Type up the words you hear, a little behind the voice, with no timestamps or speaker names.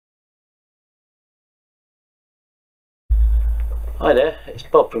Hi there, it's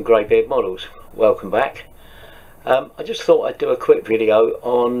Bob from Greybeard Models. Welcome back. I just thought I'd do a quick video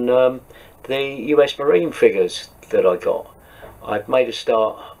on the US Marine figures that I got. I've made a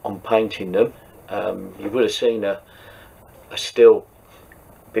start on painting them. You would have seen a still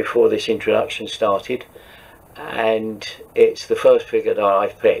before this introduction started, and it's the first figure that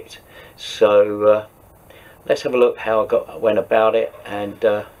I've picked. So let's have a look how I went about it and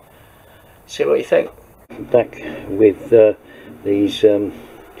see what you think. Back with these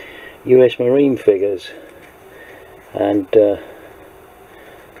US Marine figures, and so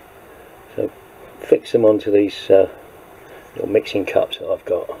fix them onto these little mixing cups that I've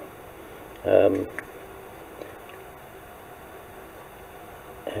got, and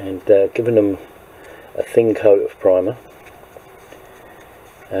giving them a thin coat of primer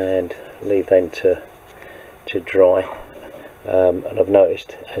and leave them to dry. And I've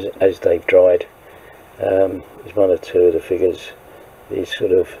noticed as they've dried, there's one or two of the figures, these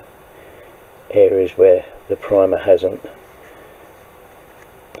sort of areas where the primer hasn't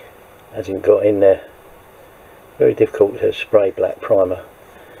got in there. Very difficult to spray black primer,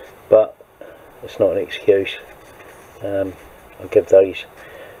 but it's not an excuse. I'll give those,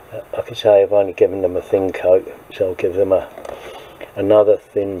 like I say, I've only given them a thin coat, so I'll give them another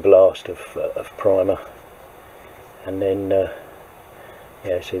thin blast of primer, and then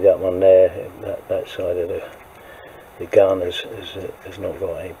yeah, see that one there, that side of the gun has not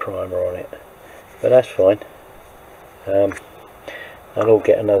got any primer on it, but that's fine. I'll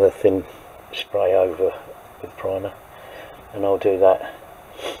get another thin spray over with primer, and I'll do that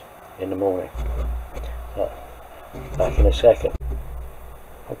in the morning. So, back in a second.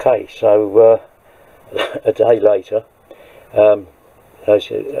 Okay, so a day later,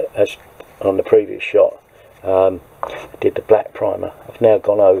 as on the previous shot, I did the black primer. I've now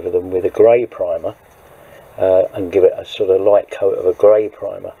gone over them with a grey primer, and give it a sort of light coat of a grey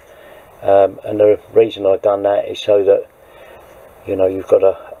primer, and the reason I've done that is so that, you know, you've got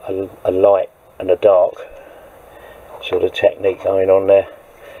a light and a dark sort of technique going on there,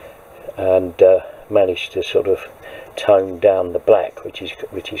 and managed to sort of tone down the black, which is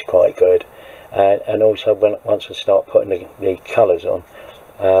quite good. And also once I start putting the colours on,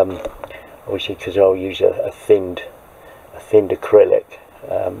 obviously because I'll use a thinned acrylic,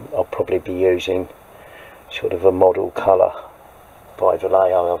 I'll probably be using sort of a model colour by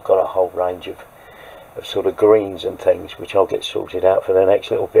Vallejo. I've got a whole range of sort of greens and things, which I'll get sorted out for the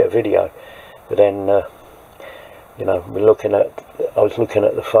next little bit of video. But then you know, I was looking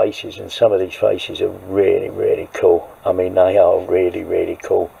at the faces, and some of these faces are really cool. I mean, they are really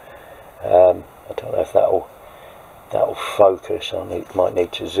cool. I don't know if that'll focus. Might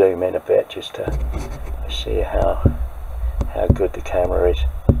need to zoom in a bit just to see how good the camera is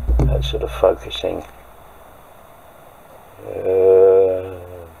at sort of focusing.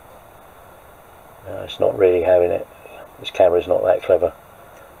 No, it's not really having it. This camera's not that clever,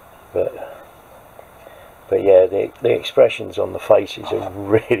 but yeah, the expressions on the faces are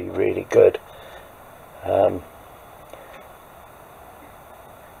really good. If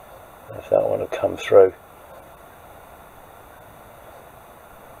that one will come through.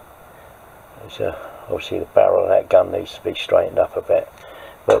 Obviously the barrel of that gun needs to be straightened up a bit,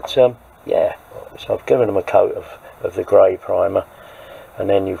 but yeah, so I've given them a coat of the grey primer, and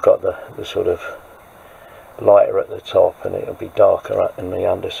then you've got the sort of lighter at the top, and it'll be darker in the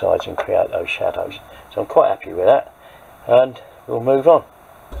undersides and create those shadows. So I'm quite happy with that, and we'll move on.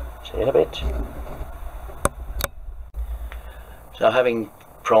 See you in a bit. So having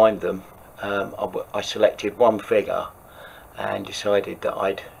primed them, I selected one figure and decided that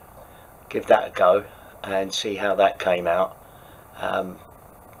I'd give that a go and see how that came out,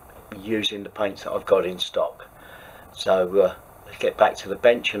 using the paints that I've got in stock. So let's get back to the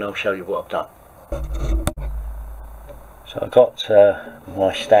bench and I'll show you what I've done. So I got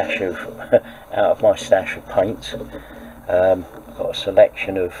my stash of out of my stash of paints. I've got a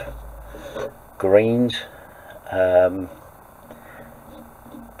selection of greens,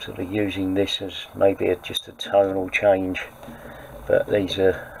 sort of using this as maybe just a tonal change, but these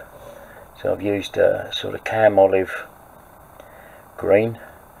are, so I've used a sort of cam olive green,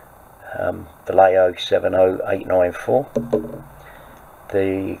 Vallejo 70894,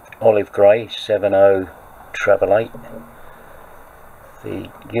 the olive grey 70888,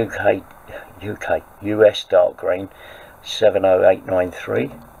 the US dark green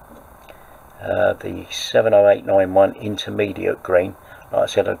 70893, the 70891 intermediate green. Like I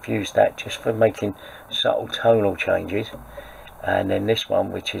said, I've used that just for making subtle tonal changes, and then this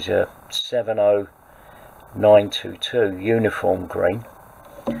one, which is a 70922 uniform green.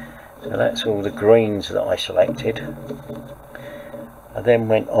 So that's all the greens that I selected. I then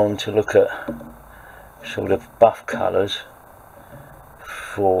went on to look at sort of buff colours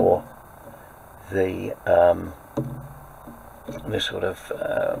for the sort of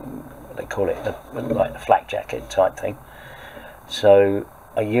what they call it, like the flak jacket type thing. So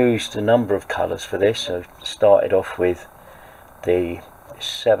I used a number of colours for this. So started off with the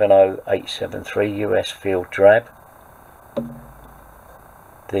 70873 US Field Drab,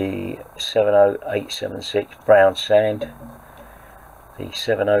 the 70876 Brown Sand, the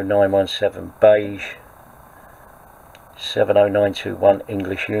 70917 Beige, 70921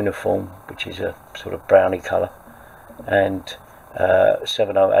 English Uniform, which is a sort of browny colour, and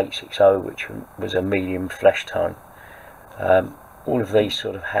 70860, which was a medium flesh tone. All of these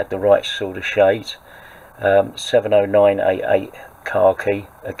sort of had the right sort of shades. 70988 Khaki,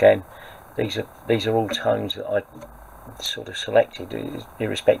 again, these are all tones that I sort of selected,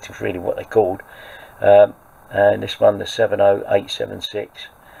 irrespective really what they're called. And this one, the 70876,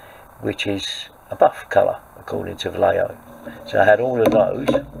 which is a buff colour according to Vallejo. So I had all of those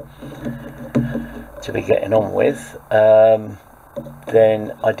to be getting on with.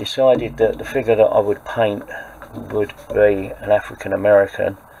 Then I decided that the figure that I would paint would be an African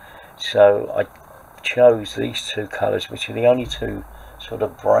American, so I chose these two colours, which are the only two sort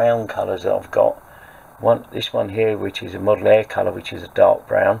of brown colours that I've got. This one here, which is a model air colour, which is a dark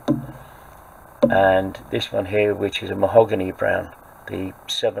brown, and this one here, which is a mahogany brown, the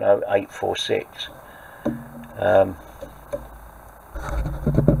 70846.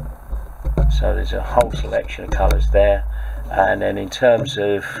 So there's a whole selection of colours there. And then in terms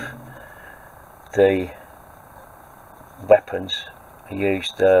of the weapons, I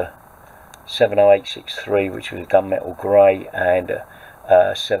used the 70863, which was a gunmetal grey, and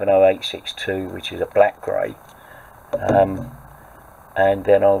 70862, which is a black grey. And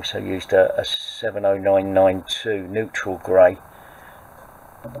then I also used a 70992 neutral grey,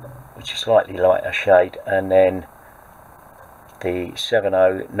 which is slightly lighter shade, and then the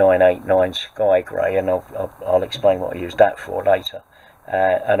 70989 sky grey, and I'll explain what I used that for later.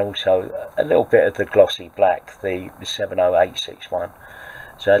 And also a little bit of the glossy black, the 70861.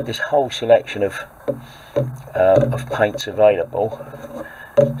 So I had this whole selection of paints available.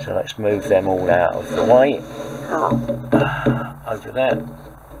 So let's move them all out of the way. Over there.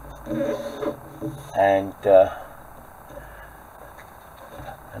 And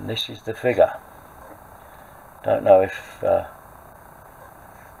this is the figure. Don't know if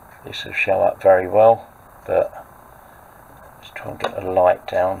this will show up very well, but let's try and get the light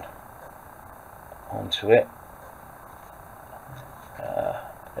down onto it.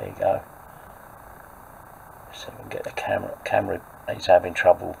 There you go. So we can get the camera is having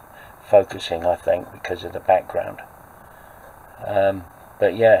trouble focusing, I think, because of the background.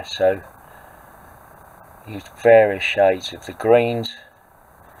 But yeah, so used various shades of the greens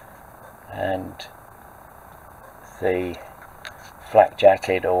and the flak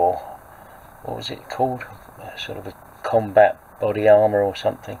jacket, or what was it called, sort of a combat body armor or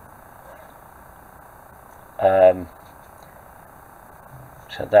something.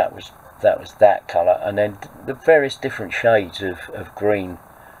 So that was that colour, and then the various different shades of green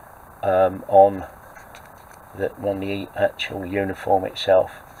on the actual uniform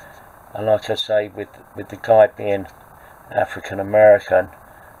itself. And like I say, with the guy being African American,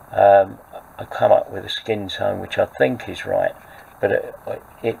 I come up with a skin tone which I think is right, but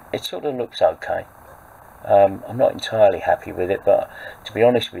it sort of looks okay. I'm not entirely happy with it, but to be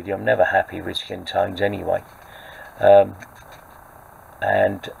honest with you, I'm never happy with skin tones anyway.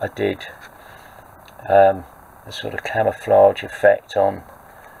 And I did a sort of camouflage effect on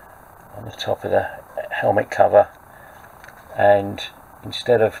the top of the helmet cover, and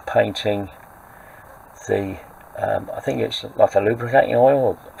instead of painting the I think it's like a lubricating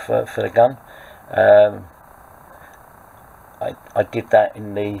oil for the gun, I did that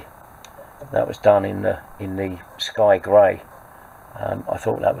that was done in the sky grey. I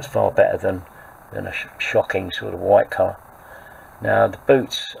thought that was far better than a shocking sort of white colour. Now the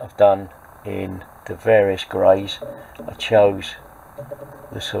boots I've done in the various greys. I chose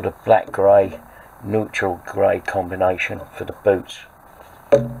the sort of black grey, neutral grey combination for the boots,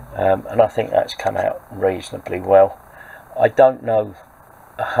 and I think that's come out reasonably well. I don't know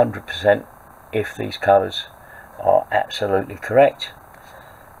 100% if these colours are absolutely correct,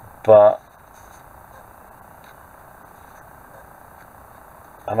 but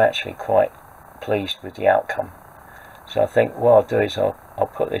I'm actually quite pleased with the outcome. So I think what I'll do is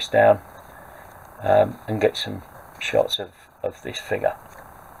I'll put this down and get some shots of this figure.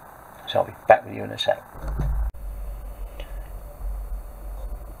 So I'll be back with you in a sec.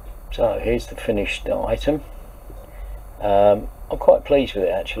 So here's the finished item. I'm quite pleased with it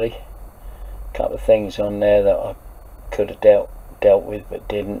actually. A couple of things on there that I could have dealt with but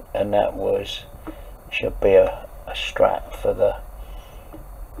didn't, and that was should be a strap for the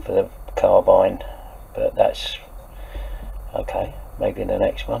carbine, but that's okay, maybe in the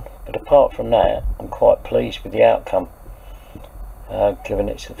next one. But apart from that, I'm quite pleased with the outcome, given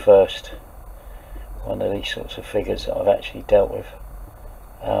it's the first one of these sorts of figures that I've actually dealt with.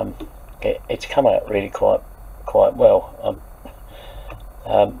 It's come out really quite well.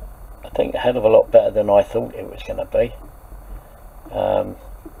 I think a hell of a lot better than I thought it was going to be,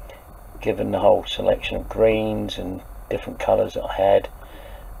 given the whole selection of greens and different colours that I had.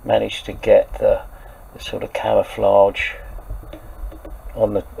 Managed to get the sort of camouflage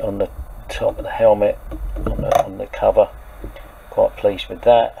on the top of the helmet, on the cover. Quite pleased with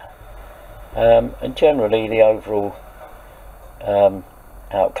that, and generally the overall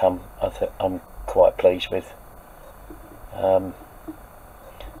outcome I'm quite pleased with.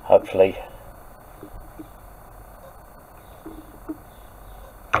 Hopefully,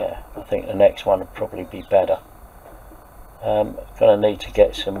 yeah, I think the next one will probably be better. Gonna need to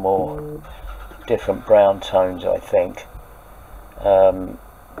get some more different brown tones, I think. I'm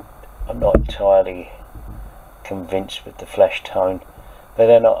not entirely convinced with the flesh tone, but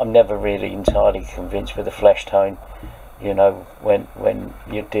then I'm never really entirely convinced with the flesh tone, you know, when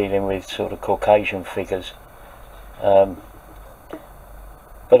you're dealing with sort of Caucasian figures.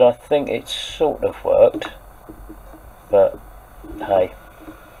 But I think it's sort of worked, but hey,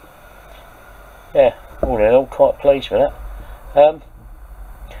 yeah, all in all, quite pleased with it.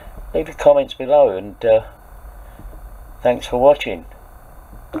 Leave your comments below, and thanks for watching.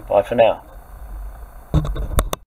 Bye for now.